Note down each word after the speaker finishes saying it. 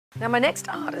Now my next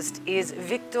artist is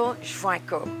Viktor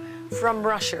Zhvaiko from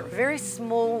Russia, a very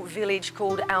small village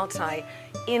called Altai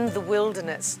in the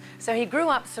wilderness. So he grew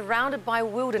up surrounded by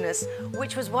wilderness,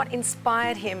 which was what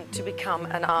inspired him to become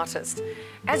an artist.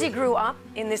 As he grew up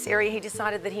in this area, he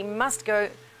decided that he must go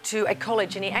to a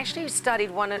college, and he actually studied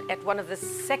at one of the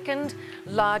second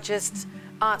largest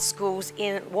art schools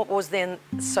in what was then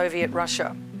Soviet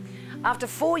Russia. After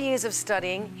 4 years of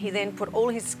studying, he then put all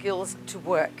his skills to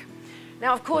work.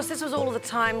 Now, of course, this was all the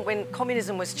time when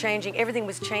communism was changing, everything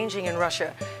was changing in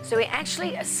Russia. So he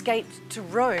actually escaped to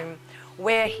Rome,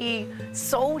 where he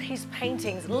sold his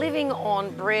paintings, living on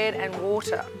bread and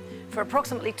water for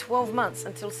approximately 12 months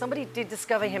until somebody did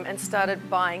discover him and started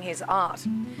buying his art.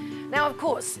 Now, of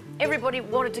course, everybody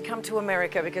wanted to come to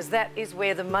America because that is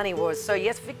where the money was. So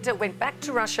yes, Viktor went back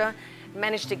to Russia,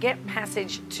 managed to get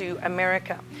passage to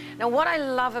America. Now, what I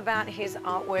love about his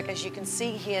artwork, as you can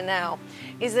see here now,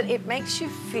 is that it makes you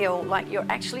feel like you're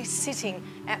actually sitting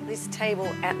at this table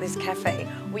at this cafe,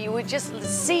 where you would just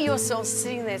see yourself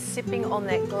sitting there sipping on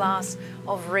that glass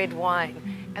of red wine.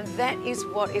 And that is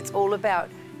what it's all about.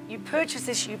 You purchase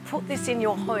this, you put this in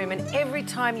your home, and every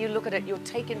time you look at it, you're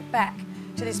taken back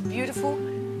to this beautiful,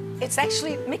 it's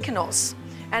actually Mykonos.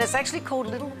 And it's actually called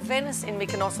Little Venice in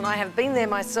Mykonos, and I have been there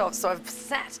myself, so I've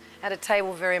sat at a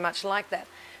table very much like that.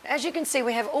 As you can see,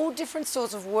 we have all different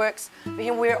sorts of works.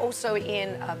 We're also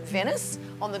in Venice,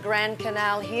 on the Grand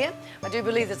Canal here. I do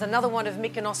believe there's another one of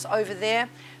Mykonos over there,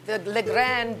 the Le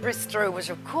Grand Bistro, which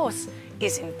of course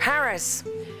is in Paris.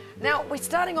 Now, we're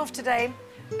starting off today.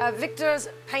 Viktor's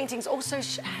paintings also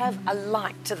have a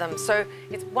light to them, so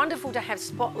it's wonderful to have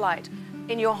spotlight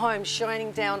in your home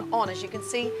shining down on, as you can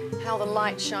see how the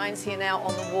light shines here now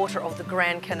on the water of the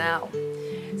Grand Canal.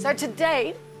 So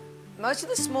today, most of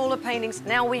the smaller paintings,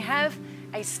 now we have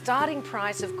a starting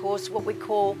price, of course, what we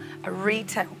call a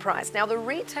retail price. Now the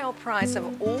retail price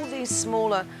of all these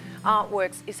smaller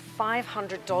artworks is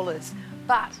 $500,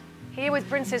 but here with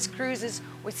Princess Cruises,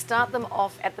 we start them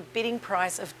off at the bidding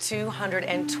price of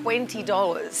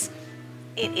 $220.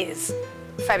 It is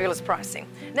fabulous pricing.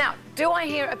 Now, do I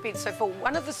hear a bid? So for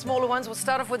one of the smaller ones, we'll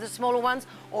start off with the smaller ones,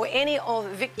 or any of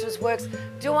Viktor's works,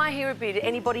 do I hear a bid?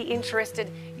 Anybody interested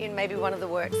in maybe one of the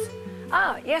works?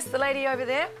 Ah, yes, the lady over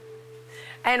there.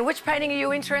 And which painting are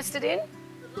you interested in?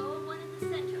 The lower one in the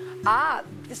center. Ah,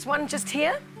 this one just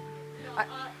here? No,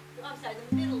 I'm sorry,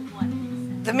 the middle one in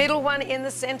the center. The middle one in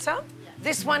the center? Yes.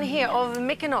 This one here of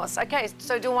Mykonos. Okay,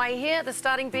 so do I hear the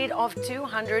starting bid of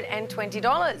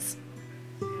 $220?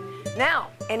 Now,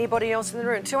 anybody else in the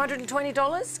room?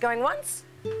 $220 going once?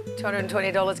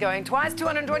 $220 going twice?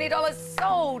 $220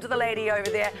 sold to the lady over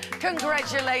there.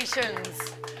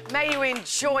 Congratulations. May you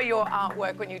enjoy your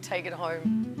artwork when you take it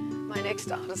home. My next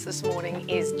artist this morning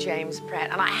is James Pratt,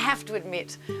 and I have to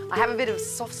admit, I have a bit of a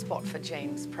soft spot for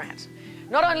James Pratt.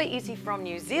 Not only is he from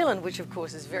New Zealand, which of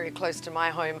course is very close to my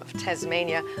home of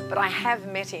Tasmania, but I have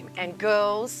met him, and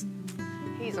girls,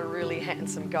 he's a really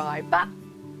handsome guy, but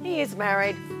he is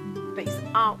married. But his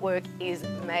artwork is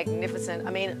magnificent.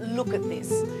 I mean, look at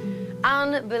this.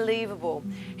 Unbelievable.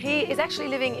 He is actually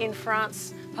living in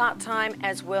France part-time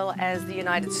as well as the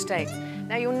United States.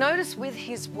 Now, you'll notice with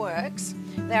his works,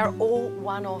 they're all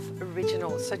one-off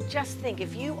originals. So just think,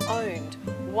 if you owned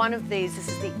one of these, this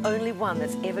is the only one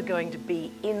that's ever going to be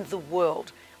in the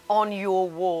world on your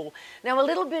wall. Now, a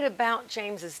little bit about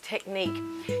James's technique.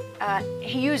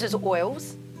 He uses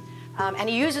oils, and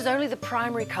he uses only the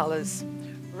primary colors,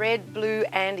 red, blue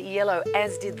and yellow,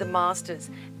 as did the masters.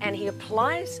 And he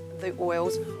applies the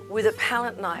oils with a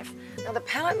palette knife. Now the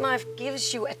palette knife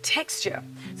gives you a texture,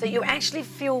 so you actually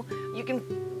feel, you can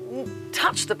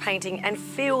touch the painting and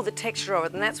feel the texture of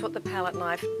it, and that's what the palette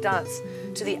knife does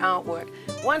to the artwork.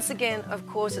 Once again, of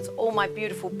course, it's all my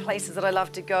beautiful places that I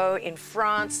love to go in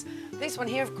France. This one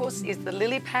here, of course, is the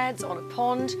lily pads on a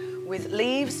pond with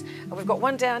leaves. And we've got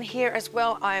one down here as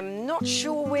well. I'm not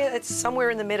sure where, it's somewhere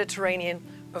in the Mediterranean,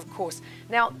 of course.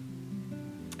 Now,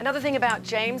 another thing about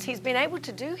James, he's been able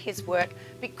to do his work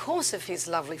because of his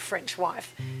lovely French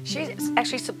wife. She's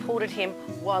actually supported him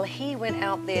while he went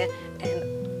out there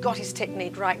and got his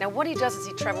technique right. Now, what he does is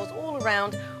he travels all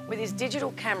around with his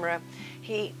digital camera.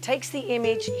 He takes the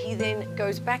image, he then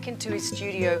goes back into his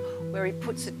studio where he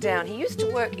puts it down. He used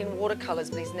to work in watercolors,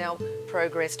 but he's now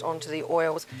progressed onto the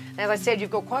oils. And as I said,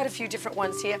 you've got quite a few different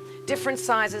ones here, different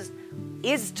sizes,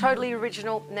 is totally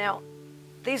original. Now,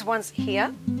 these ones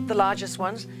here, the largest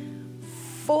ones,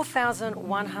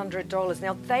 $4,100.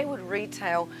 Now, they would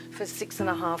retail for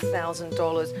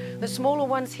 $6,500. The smaller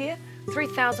ones here,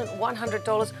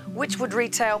 $3,100, which would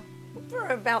retail for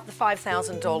about the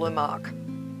 $5,000 mark.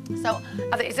 So,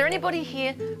 is there anybody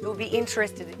here who will be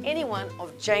interested in any one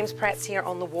of James Pratt's here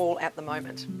on the wall at the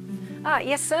moment?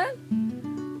 Yes, sir?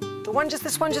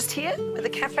 This one just here, with the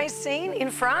cafe scene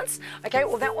in France? Okay,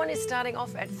 well, that one is starting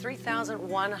off at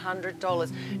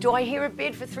 $3,100. Do I hear a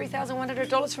bid for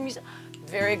 $3,100 from you?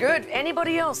 Very good.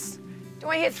 Anybody else? Do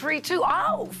I hear $3,200?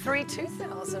 Oh,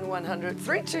 $3,100.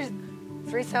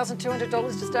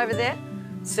 $3,200 just over there.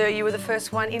 Sir, you were the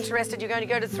first one interested. You're going to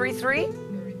go to 33?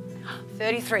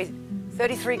 33.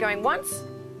 33 going once.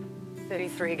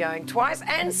 33 going twice,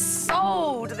 and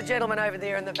sold to the gentleman over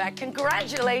there in the back.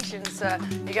 Congratulations, sir.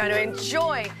 You're going to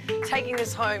enjoy taking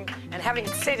this home and having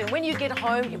it set, and when you get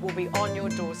home, it will be on your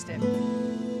doorstep.